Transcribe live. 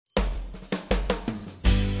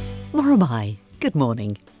Or am I? Good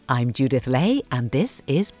morning. I'm Judith Lay and this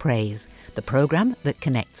is Praise, the programme that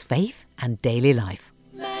connects faith and daily life.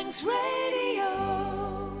 Manx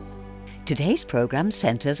Radio. Today's programme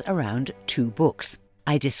centres around two books.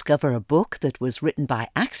 I discover a book that was written by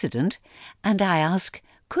accident and I ask,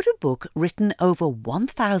 could a book written over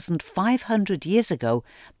 1,500 years ago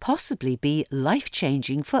possibly be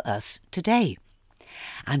life-changing for us today?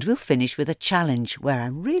 And we'll finish with a challenge where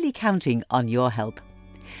I'm really counting on your help.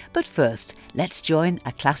 But first, let's join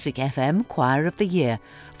a Classic FM Choir of the Year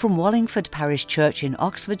from Wallingford Parish Church in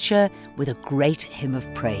Oxfordshire with a great hymn of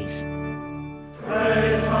praise.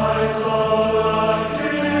 Praise my soul, the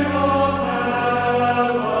King of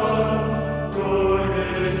heaven, to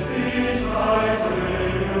his feet I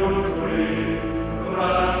tribute bring,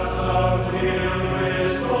 ransomed, healed,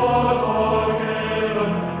 restored,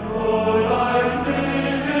 forgiven, who like me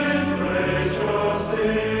his praise shall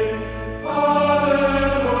sing.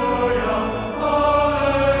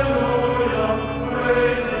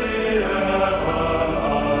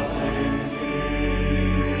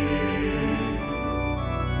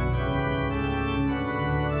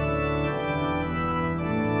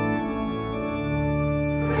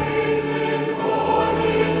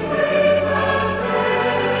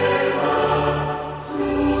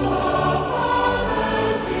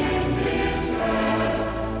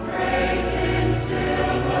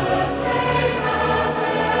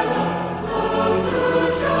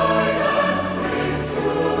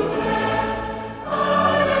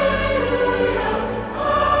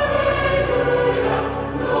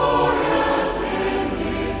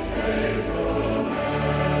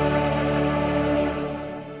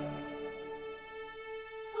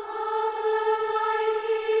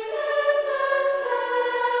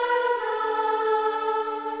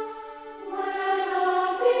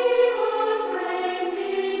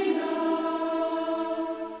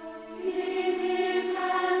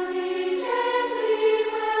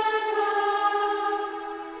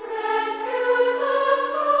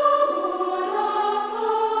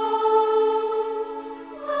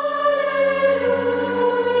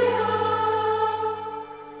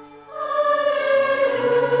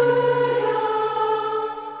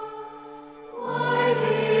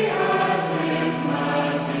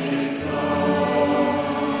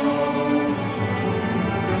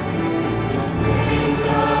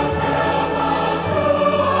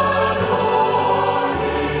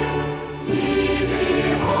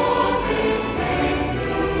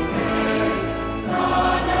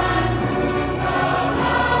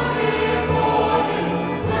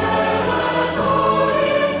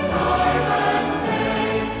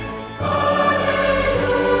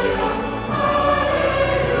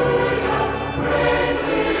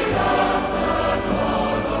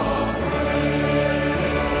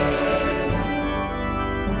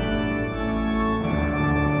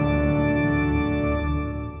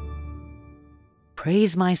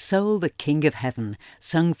 Praise my soul, the King of Heaven,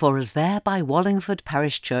 sung for us there by Wallingford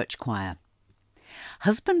Parish Church Choir.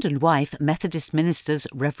 Husband and wife Methodist ministers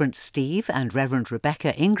Reverend Steve and Reverend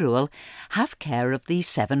Rebecca Ingruel have care of the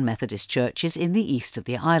 7 Methodist churches in the east of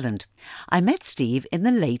the island. I met Steve in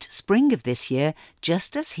the late spring of this year,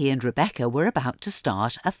 just as he and Rebecca were about to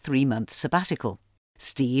start a 3-month sabbatical.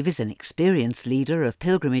 Steve is an experienced leader of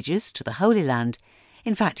pilgrimages to the Holy Land.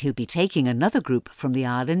 In fact, he'll be taking another group from the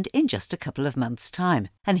island in just a couple of months' time,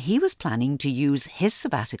 and he was planning to use his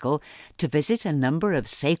sabbatical to visit a number of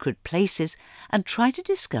sacred places and try to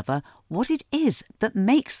discover what it is that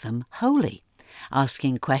makes them holy,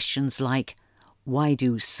 asking questions like, why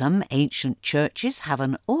do some ancient churches have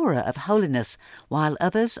an aura of holiness while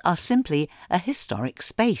others are simply a historic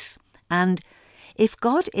space? And if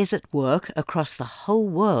God is at work across the whole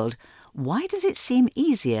world, why does it seem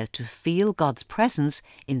easier to feel God's presence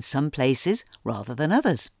in some places rather than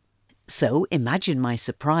others? So imagine my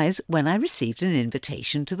surprise when I received an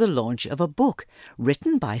invitation to the launch of a book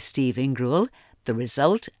written by Steve Ingruel, the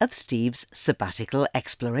result of Steve's sabbatical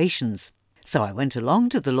explorations. So I went along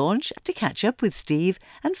to the launch to catch up with Steve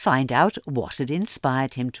and find out what had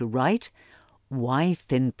inspired him to write, why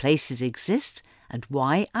thin places exist, and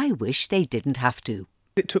why I wish they didn't have to.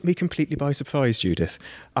 It took me completely by surprise, Judith.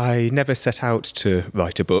 I never set out to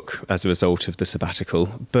write a book as a result of the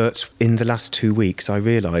sabbatical, but in the last 2 weeks I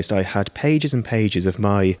realised I had pages and pages of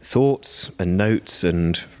my thoughts and notes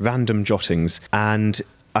and random jottings, and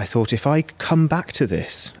I thought if I come back to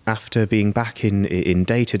this after being back in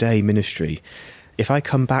day-to-day ministry, if I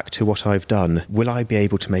come back to what I've done, will I be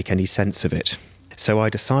able to make any sense of it? So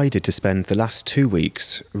I decided to spend the last 2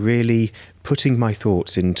 weeks really putting my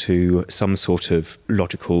thoughts into some sort of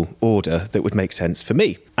logical order that would make sense for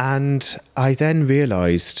me. And I then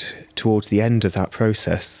realised towards the end of that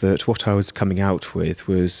process that what I was coming out with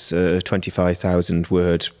was a 25,000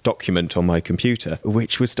 word document on my computer,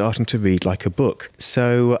 which was starting to read like a book.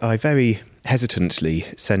 So I very hesitantly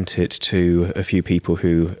sent it to a few people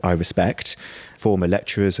who I respect, former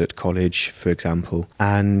lecturers at college, for example,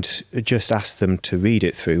 and just asked them to read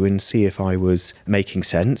it through and see if I was making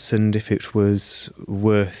sense and if it was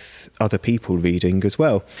worth other people reading as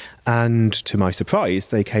well. And to my surprise,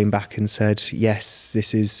 they came back and said, yes,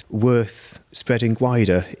 this is worth spreading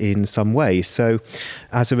wider in some way. So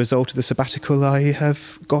as a result of the sabbatical, I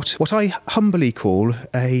have got what I humbly call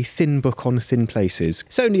a thin book on thin places.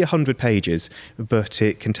 It's only 100 pages, but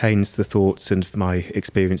it contains the thoughts and my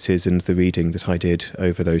experiences and the reading that I did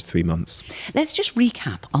over those 3 months. Let's just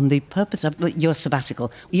recap on the purpose of your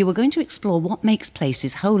sabbatical. You were going to explore what makes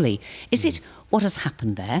places holy. Is it what has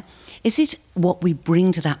happened there? Is it what we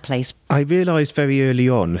bring to that place? I realised very early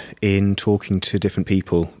on in talking to different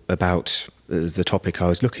people about the topic I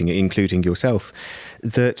was looking at, including yourself,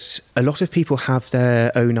 that a lot of people have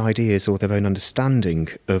their own ideas or their own understanding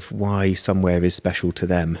of why somewhere is special to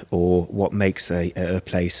them, or what makes a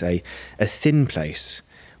place a thin place,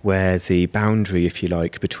 where the boundary, if you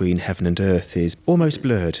like, between heaven and earth is almost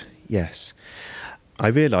blurred, yes. I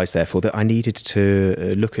realised, therefore, that I needed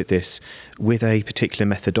to look at this with a particular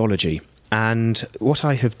methodology. And what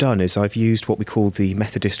I have done is I've used what we call the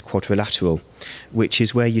Methodist quadrilateral, which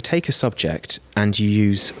is where you take a subject and you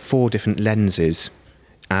use 4 different lenses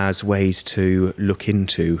as ways to look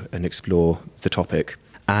into and explore the topic.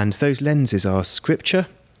 And those lenses are scripture,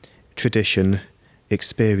 tradition,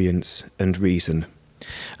 experience, and reason.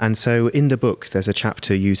 And so in the book, there's a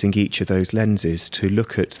chapter using each of those lenses to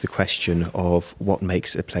look at the question of what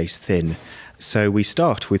makes a place thin. So we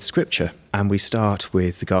start with scripture, and we start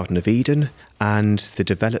with the Garden of Eden and the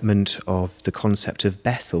development of the concept of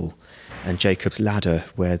Bethel and Jacob's ladder,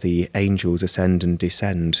 where the angels ascend and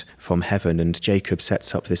descend from heaven, and Jacob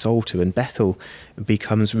sets up this altar, and Bethel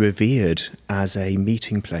becomes revered as a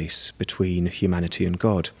meeting place between humanity and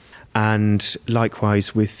God. And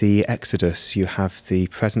likewise with the Exodus, you have the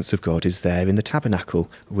presence of God is there in the tabernacle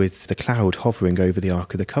with the cloud hovering over the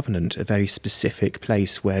Ark of the Covenant, a very specific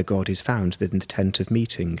place where God is found in the tent of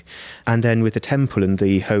meeting. And then with the temple and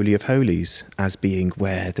the Holy of Holies as being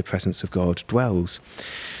where the presence of God dwells.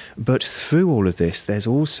 But through all of this, there's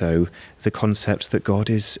also the concept that God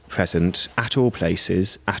is present at all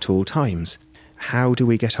places, at all times. How do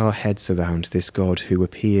we get our heads around this God who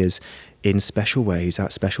appears in special ways,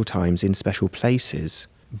 at special times, in special places,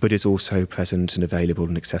 but is also present and available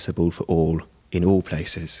and accessible for all, in all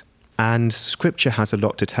places? And Scripture has a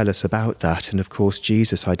lot to tell us about that. And of course,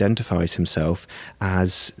 Jesus identifies himself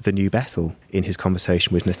as the new Bethel in his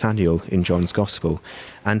conversation with Nathanael in John's Gospel.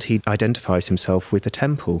 And he identifies himself with the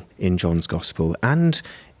temple in John's Gospel. And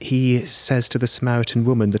he says to the Samaritan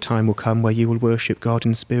woman, the time will come where you will worship God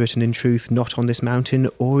in spirit and in truth, not on this mountain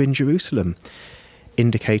or in Jerusalem,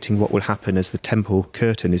 indicating what will happen as the temple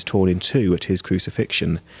curtain is torn in two at his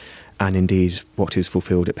crucifixion, and indeed what is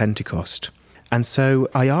fulfilled at Pentecost. And so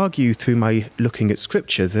I argue through my looking at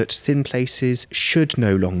Scripture that thin places should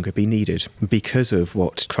no longer be needed because of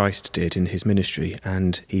what Christ did in his ministry,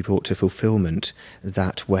 and he brought to fulfilment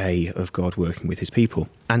that way of God working with his people.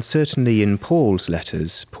 And certainly in Paul's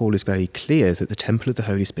letters, Paul is very clear that the temple of the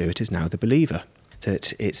Holy Spirit is now the believer,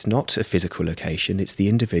 that it's not a physical location, it's the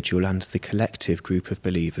individual and the collective group of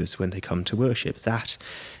believers when they come to worship. That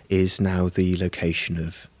is now the location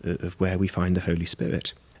of where we find the Holy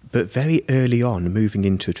Spirit. But very early on, moving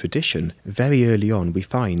into tradition, very early on we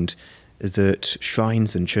find that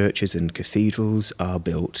shrines and churches and cathedrals are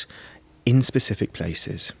built in specific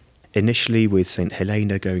places. Initially with St.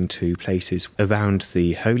 Helena going to places around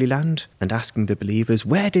the Holy Land and asking the believers,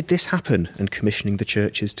 where did this happen? And commissioning the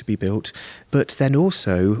churches to be built. But then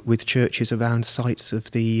also with churches around sites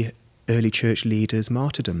of the early church leaders'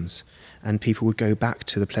 martyrdoms. And people would go back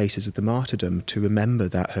to the places of the martyrdom to remember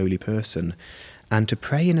that holy person and to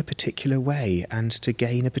pray in a particular way and to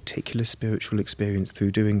gain a particular spiritual experience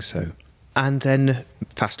through doing so. And then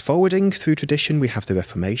fast forwarding through tradition, we have the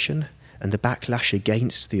Reformation and the backlash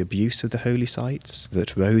against the abuse of the holy sites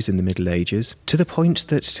that rose in the Middle Ages, to the point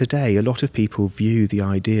that today a lot of people view the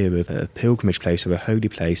idea of a pilgrimage place or a holy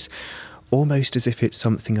place almost as if it's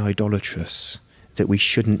something idolatrous, that we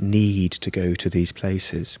shouldn't need to go to these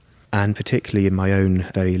places. And particularly in my own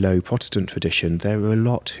very low Protestant tradition, there are a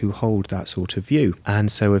lot who hold that sort of view,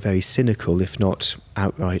 and so are very cynical, if not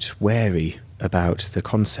outright wary, about the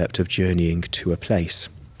concept of journeying to a place.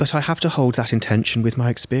 But I have to hold that intention with my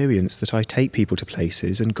experience that I take people to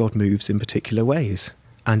places and God moves in particular ways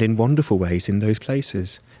and in wonderful ways in those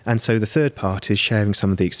places. And so the third part is sharing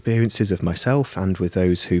some of the experiences of myself and with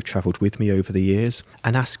those who've travelled with me over the years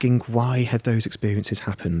and asking, why have those experiences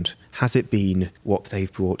happened? Has it been what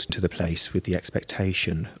they've brought to the place with the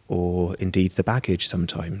expectation or indeed the baggage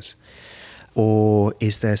sometimes? Or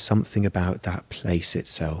is there something about that place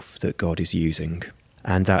itself that God is using?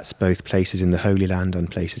 And that's both places in the Holy Land and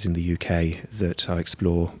places in the UK that I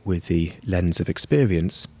explore with the lens of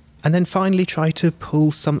experience. And then finally try to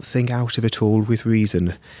pull something out of it all with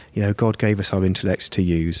reason. You know, God gave us our intellects to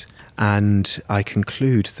use. And I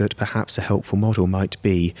conclude that perhaps a helpful model might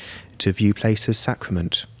be to view place as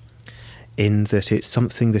sacrament, in that it's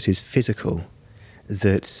something that is physical,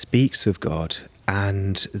 that speaks of God,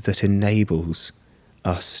 and that enables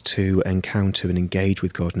us to encounter and engage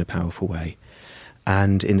with God in a powerful way.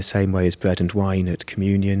 And in the same way as bread and wine at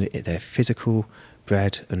communion, they're physical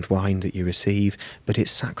bread and wine that you receive, but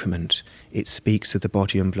it's sacrament. It speaks of the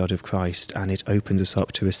body and blood of Christ, and it opens us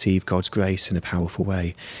up to receive God's grace in a powerful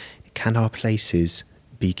way. Can our places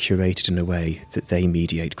be curated in a way that they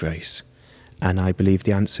mediate grace? And I believe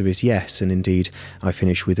the answer is yes, and indeed I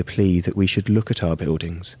finish with a plea that we should look at our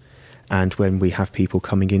buildings. And when we have people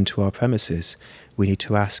coming into our premises, we need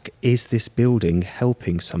to ask, is this building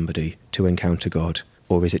helping somebody to encounter God,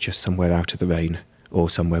 or is it just somewhere out of the rain, or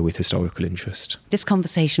somewhere with historical interest? This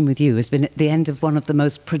conversation with you has been at the end of one of the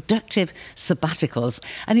most productive sabbaticals,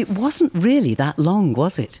 and it wasn't really that long,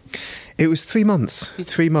 was it? It was 3 months,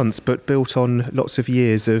 but built on lots of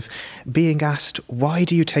years of being asked, why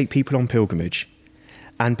do you take people on pilgrimage?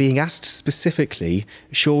 And being asked specifically,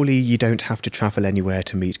 surely you don't have to travel anywhere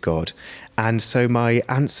to meet God. And so my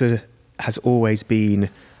answer has always been,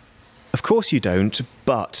 of course you don't,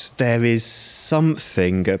 but there is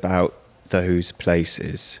something about those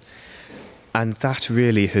places. And that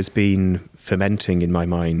really has been fermenting in my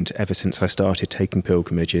mind ever since I started taking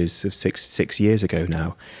pilgrimages of six years ago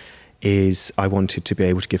now, is I wanted to be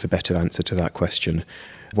able to give a better answer to that question.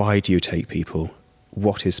 Why do you take people?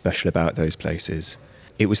 What is special about those places?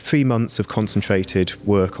 It was 3 months of concentrated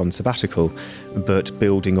work on sabbatical, but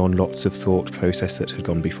building on lots of thought process that had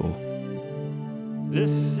gone before. This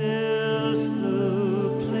is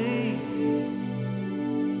the place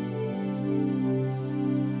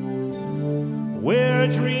where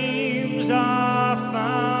dreams are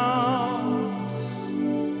found,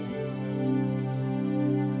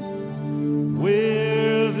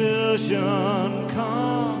 where vision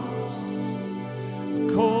comes,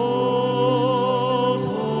 cold,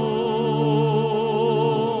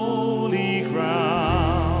 holy ground.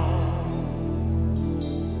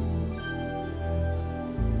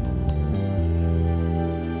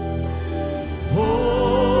 Holy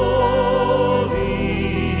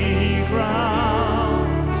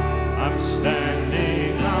ground, I'm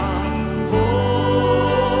standing on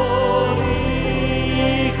holy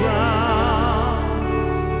ground,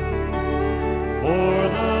 for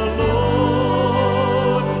the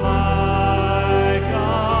Lord my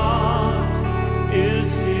God is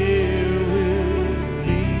here with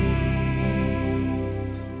me.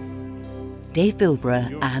 Dave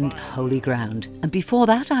Bilborough and Holy Ground. And before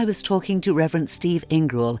that, I was talking to Reverend Steve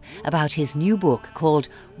Ingrell about his new book called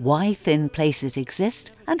Why Thin Places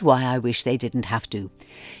Exist and Why I Wish They Didn't Have to.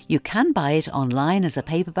 You can buy it online as a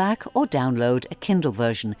paperback or download a Kindle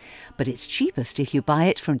version, but it's cheapest if you buy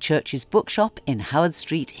it from Church's Bookshop in Howard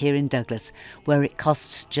Street here in Douglas, where it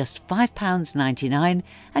costs just £5.99,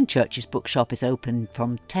 and Church's Bookshop is open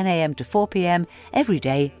from 10 a.m. to 4 p.m. every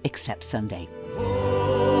day except Sunday.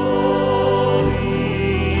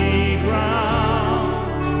 Holy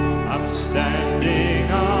ground, I'm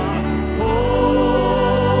standing on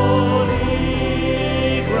holy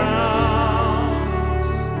ground,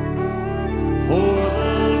 for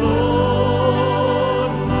the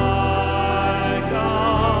Lord my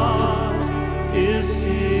God is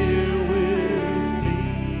here with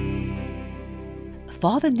me.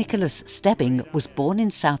 Father Nicholas Stebbing was born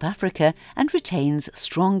in South Africa and retains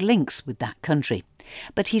strong links with that country.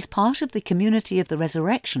 But he's part of the Community of the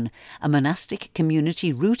Resurrection, a monastic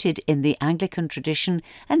community rooted in the Anglican tradition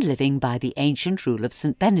and living by the ancient rule of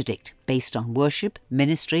St. Benedict, based on worship,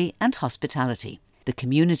 ministry and hospitality. The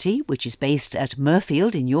community, which is based at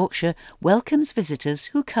Murfield in Yorkshire, welcomes visitors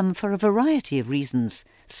who come for a variety of reasons,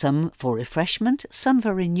 some for refreshment, some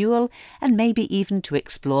for renewal, and maybe even to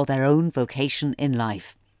explore their own vocation in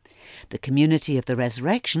life. The Community of the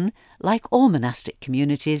Resurrection, like all monastic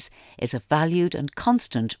communities, is a valued and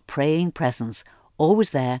constant praying presence, always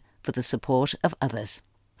there for the support of others.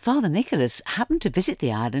 Father Nicholas happened to visit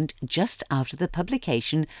the island just after the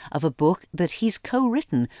publication of a book that he's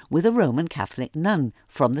co-written with a Roman Catholic nun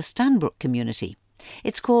from the Stanbrook community.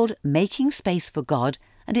 It's called Making Space for God,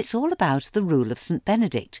 and it's all about the rule of St.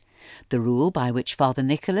 Benedict, the rule by which Father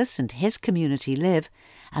Nicholas and his community live,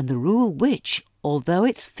 and the rule which, although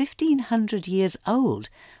it's 1,500 years old,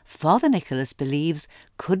 Father Nicholas believes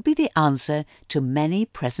could be the answer to many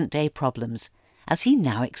present-day problems, as he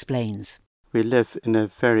now explains. We live in a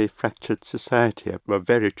very fractured society. Well,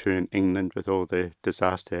 very true in England with all the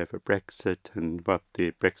disaster over Brexit and what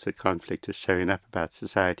the Brexit conflict is showing up about.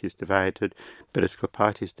 Society is divided, political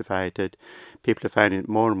parties divided. People are finding it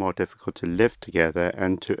more and more difficult to live together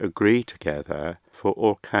and to agree together for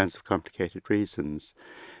all kinds of complicated reasons.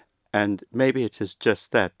 And maybe it is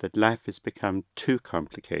just that life has become too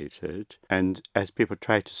complicated, and as people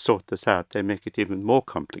try to sort this out, they make it even more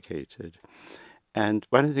complicated. And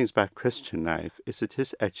one of the things about Christian life is it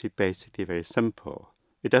is actually basically very simple.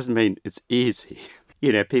 It doesn't mean it's easy.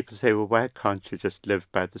 People say, well, why can't you just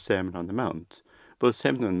live by the Sermon on the Mount? Well, the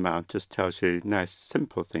Sermon on the Mount just tells you nice,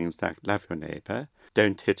 simple things like love your neighbour,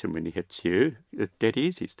 don't hit him when he hits you. It's dead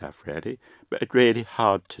easy stuff, really, but it's really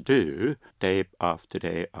hard to do day after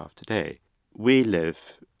day after day. We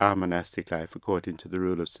live our monastic life according to the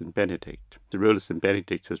rule of St. Benedict. The rule of St.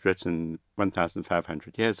 Benedict was written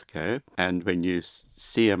 1,500 years ago, and when you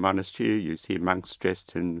see a monastery, you see monks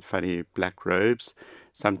dressed in funny black robes,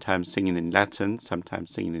 sometimes singing in Latin,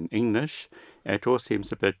 sometimes singing in English. It all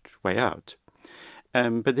seems a bit way out.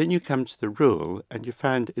 But then you come to the rule, and you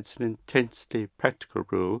find it's an intensely practical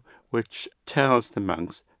rule which tells the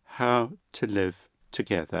monks how to live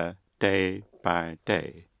together day by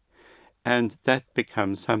day. And that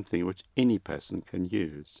becomes something which any person can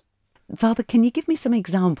use. Father, can you give me some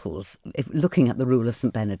examples, looking at the rule of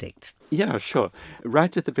St. Benedict? Yeah, sure.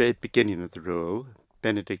 Right at the very beginning of the rule,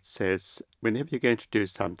 Benedict says, whenever you're going to do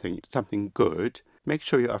something good, make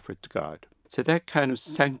sure you offer it to God. So that kind of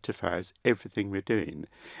sanctifies everything we're doing.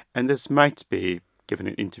 And this might be giving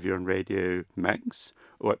an interview on Radio Manx,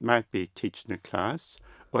 or it might be teaching a class,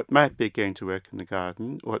 or it might be going to work in the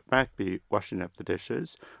garden, or it might be washing up the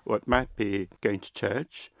dishes, or it might be going to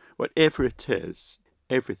church. Whatever it is,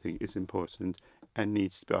 everything is important and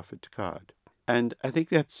needs to be offered to God. And I think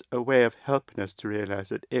that's a way of helping us to realize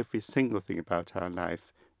that every single thing about our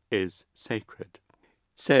life is sacred.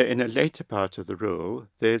 So in a later part of the rule,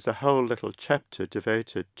 there's a whole little chapter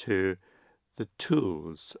devoted to the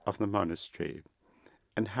tools of the monastery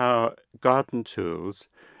and how garden tools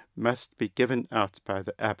must be given out by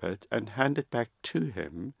the abbot and handed back to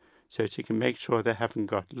him so that he can make sure they haven't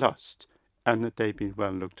got lost and that they've been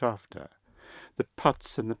well looked after. The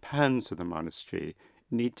pots and the pans of the monastery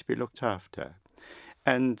need to be looked after.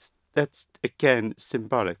 And that's, again,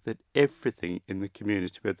 symbolic that everything in the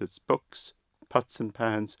community, whether it's books, pots and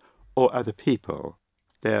pans, or other people,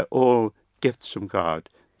 they're all gifts from God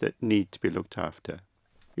that need to be looked after.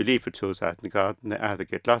 You leave your tools out in the garden, they either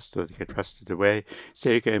get lost or they get rusted away, so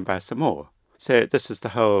you go and buy some more. So this is the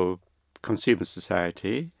whole consumer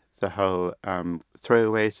society, the whole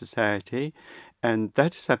throwaway society, and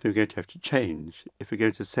that is something we're going to have to change if we're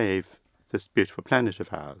going to save this beautiful planet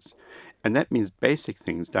of ours. And that means basic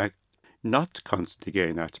things like not constantly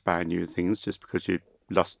going out to buy new things just because you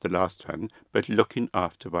lost the last one, but looking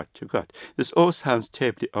after what you've got. This all sounds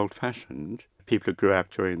terribly old-fashioned. People who grew up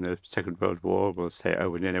during the Second World War will say, oh,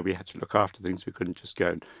 well, we had to look after things, we couldn't just go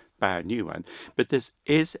and buy a new one. But this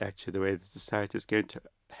is actually the way the society is going to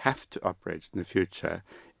have to operate in the future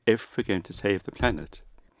if we're going to save the planet.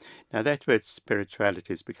 Now, that word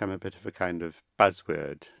spirituality has become a bit of a kind of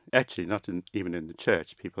buzzword. Actually, not even in the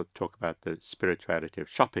church. People talk about the spirituality of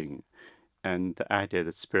shopping. And the idea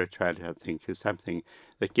that spirituality, I think, is something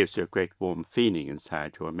that gives you a great warm feeling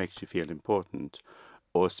inside you or makes you feel important.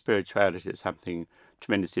 Or spirituality is something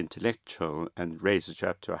tremendously intellectual and raises you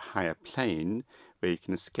up to a higher plane where you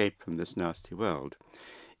can escape from this nasty world.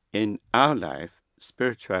 In our life,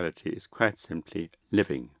 spirituality is quite simply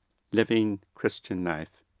living Christian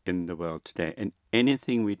life in the world today. And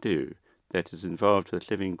anything we do that is involved with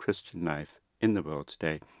living Christian life in the world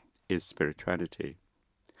today is spirituality.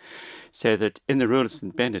 So that in the rule of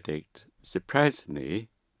St. Benedict, surprisingly,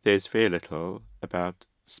 there's very little about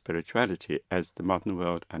spirituality as the modern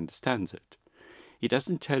world understands it. He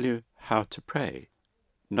doesn't tell you how to pray,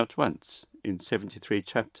 not once, in 73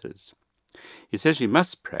 chapters. He says you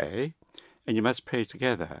must pray, and you must pray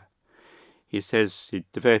together. He says he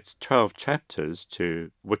devotes 12 chapters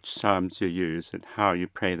to which psalms you use and how you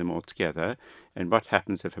pray them all together, and what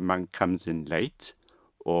happens if a monk comes in late,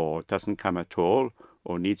 or doesn't come at all,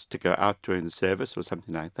 or needs to go out during the service or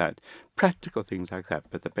something like that. Practical things like that.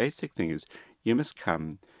 But the basic thing is you must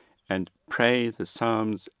come and pray the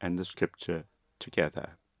Psalms and the Scripture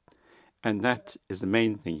together. And that is the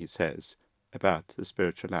main thing he says about the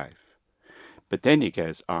spiritual life. But then he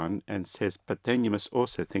goes on and says, but then you must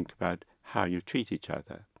also think about how you treat each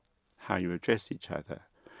other, how you address each other.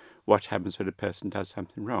 What happens when a person does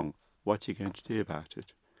something wrong? What are you going to do about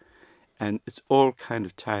it? And it's all kind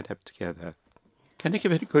of tied up together. Can I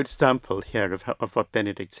give it a good example here of what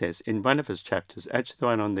Benedict says? In one of his chapters, actually the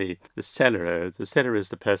one on the cellarer. The cellarer is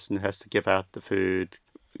the person who has to give out the food,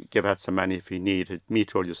 give out some money if you need it,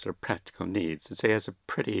 meet all your sort of practical needs. And so he has a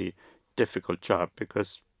pretty difficult job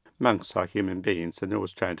because monks are human beings and they're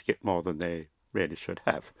always trying to get more than they really should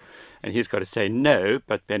have. And he's got to say no,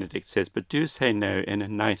 but Benedict says, but do say no in a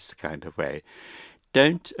nice kind of way.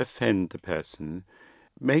 Don't offend the person.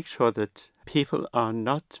 Make sure that people are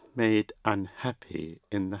not made unhappy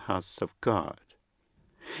in the house of God.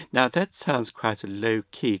 Now that sounds quite a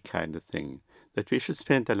low-key kind of thing, that we should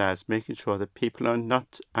spend our lives making sure that people are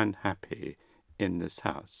not unhappy in this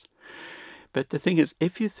house. But the thing is,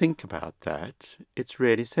 if you think about that, it's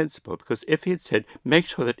really sensible, because if he had said, make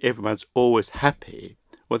sure that everyone's always happy,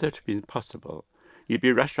 well, that would have been impossible. You'd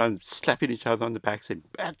be rushed around slapping each other on the back saying,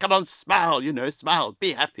 come on, smile, smile,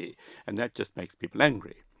 be happy. And that just makes people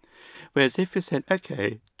angry. Whereas if you said,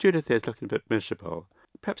 okay, Judith is looking a bit miserable,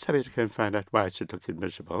 perhaps I better go and find out why she's looking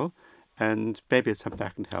miserable, and maybe it's something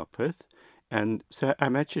I can help with. And so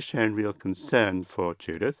I'm actually showing real concern for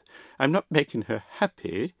Judith. I'm not making her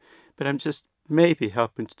happy, but I'm just maybe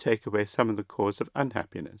helping to take away some of the cause of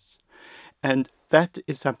unhappiness. And that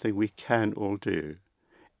is something we can all do.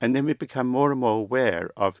 And then we become more and more aware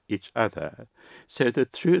of each other, so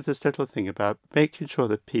that through this little thing about making sure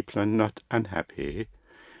that people are not unhappy,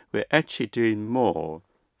 we're actually doing more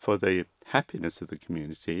for the happiness of the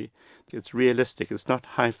community. It's realistic, it's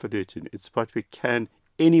not highfalutin, it's what we can,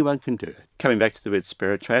 anyone can do it. Coming back to the word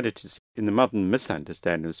spirituality, in the modern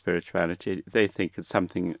misunderstanding of spirituality, they think it's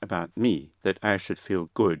something about me, that I should feel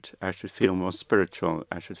good, I should feel more spiritual,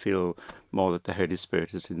 I should feel more that the Holy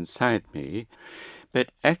Spirit is inside me.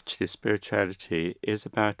 But actually, spirituality is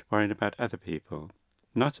about worrying about other people,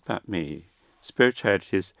 not about me.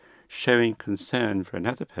 Spirituality is showing concern for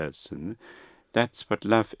another person. That's what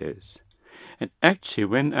love is. And actually,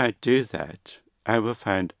 when I do that, I will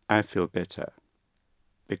find I feel better,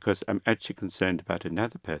 because I'm actually concerned about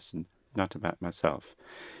another person, not about myself.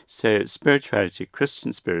 So spirituality,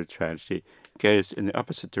 Christian spirituality, goes in the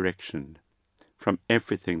opposite direction from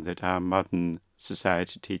everything that our modern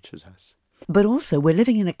society teaches us. But also, we're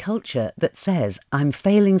living in a culture that says, I'm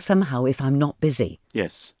failing somehow if I'm not busy.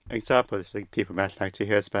 Yes. Example I think people might like to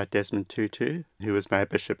hear is about Desmond Tutu, who was my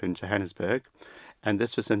bishop in Johannesburg. And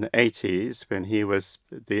this was in the 80s when he was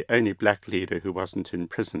the only black leader who wasn't in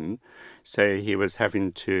prison. So he was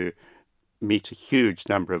having to meet a huge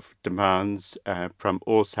number of demands from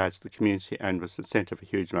all sides of the community and was the centre of a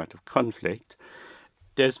huge amount of conflict.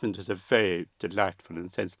 Desmond was a very delightful and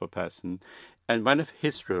sensible person. And one of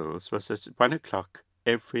his rules was that at 1 o'clock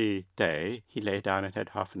every day he lay down and had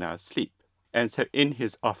half an hour's sleep. And so in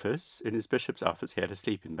his office, in his bishop's office, he had a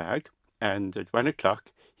sleeping bag. And at 1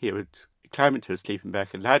 o'clock he would climb into a sleeping bag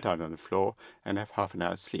and lie down on the floor and have half an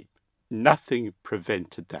hour's sleep. Nothing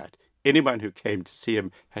prevented that. Anyone who came to see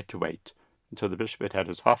him had to wait until the bishop had had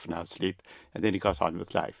his half an hour's sleep, and then he got on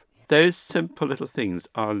with life. Those simple little things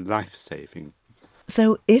are life-saving.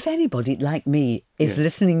 So if anybody like me is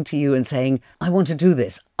listening to you and saying, I want to do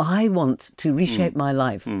this, I want to reshape my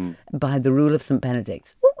life by the rule of St.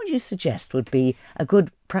 Benedict, what would you suggest would be a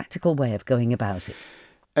good practical way of going about it?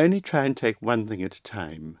 Only try and take one thing at a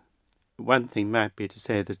time. One thing might be to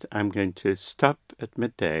say that I'm going to stop at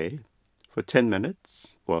midday for 10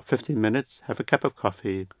 minutes or 15 minutes, have a cup of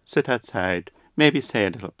coffee, sit outside, maybe say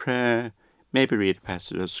a little prayer, maybe read a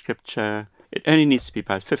passage of scripture. It only needs to be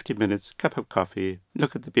about 50 minutes, cup of coffee,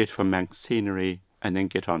 look at the beautiful Manx scenery, and then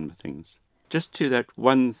get on with things. Just do that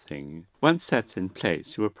one thing. Once that's in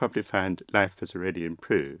place, you will probably find life has already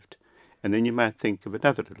improved. And then you might think of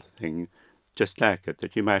another little thing just like it,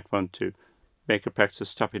 that you might want to make a practice of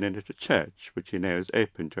stopping in at a church, which you know is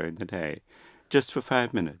open during the day, just for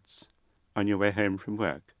 5 minutes on your way home from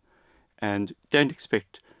work. And don't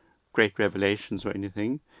expect great revelations or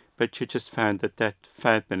anything, but you just find that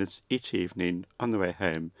 5 minutes each evening on the way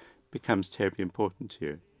home becomes terribly important to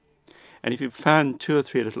you. And if you found 2 or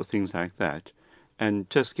 3 little things like that, and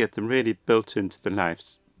just get them really built into the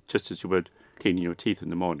lives, just as you would cleaning your teeth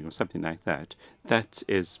in the morning or something like that, that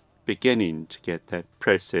is beginning to get that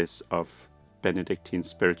process of Benedictine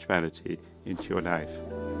spirituality into your life.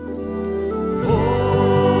 Oh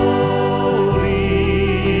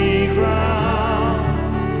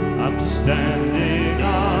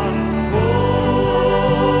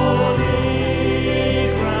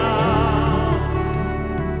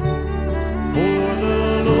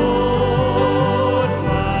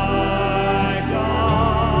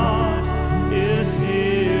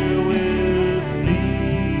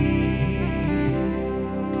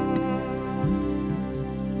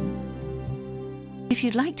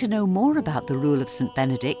you'd like to know more about the Rule of St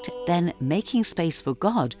Benedict, then Making Space for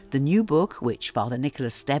God, the new book which Father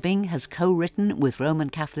Nicholas Stebbing has co-written with Roman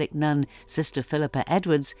Catholic nun Sister Philippa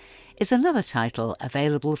Edwards, is another title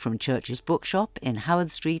available from Church's Bookshop in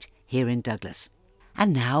Howard Street here in Douglas.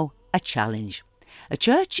 And now, a challenge. A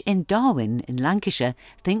church in Darwin in Lancashire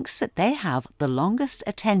thinks that they have the longest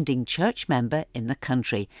attending church member in the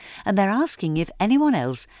country, and they're asking if anyone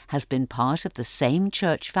else has been part of the same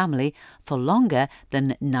church family for longer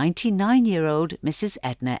than 99-year-old Mrs.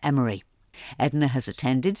 Edna Emery. Edna has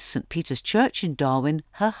attended St Peter's Church in Darwin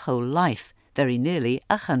her whole life, very nearly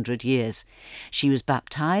 100 years. She was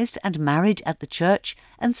baptised and married at the church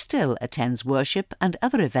and still attends worship and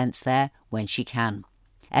other events there when she can.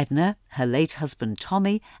 Edna, her late husband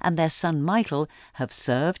Tommy and their son Michael have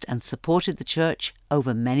served and supported the church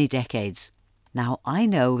over many decades. Now, I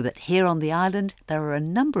know that here on the island there are a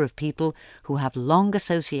number of people who have long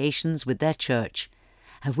associations with their church.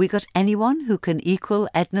 Have we got anyone who can equal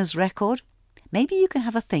Edna's record? Maybe you can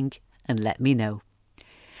have a think and let me know.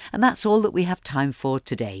 And that's all that we have time for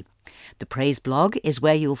today. The Praise blog is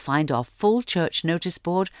where you'll find our full church notice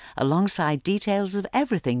board alongside details of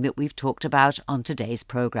everything that we've talked about on today's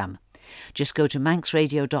programme. Just go to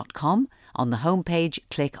manxradio.com, on the homepage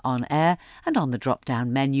click on air, and on the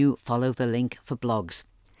drop-down menu follow the link for blogs.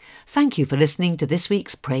 Thank you for listening to this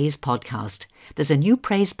week's Praise podcast. There's a new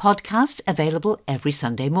Praise podcast available every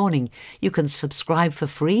Sunday morning. You can subscribe for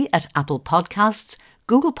free at Apple Podcasts,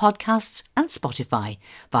 Google Podcasts and Spotify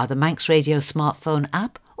via the Manx Radio smartphone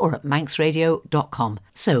app or at manxradio.com.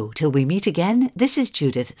 So, till we meet again, this is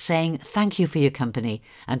Judith saying thank you for your company,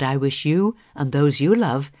 and I wish you and those you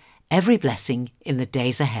love every blessing in the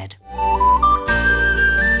days ahead.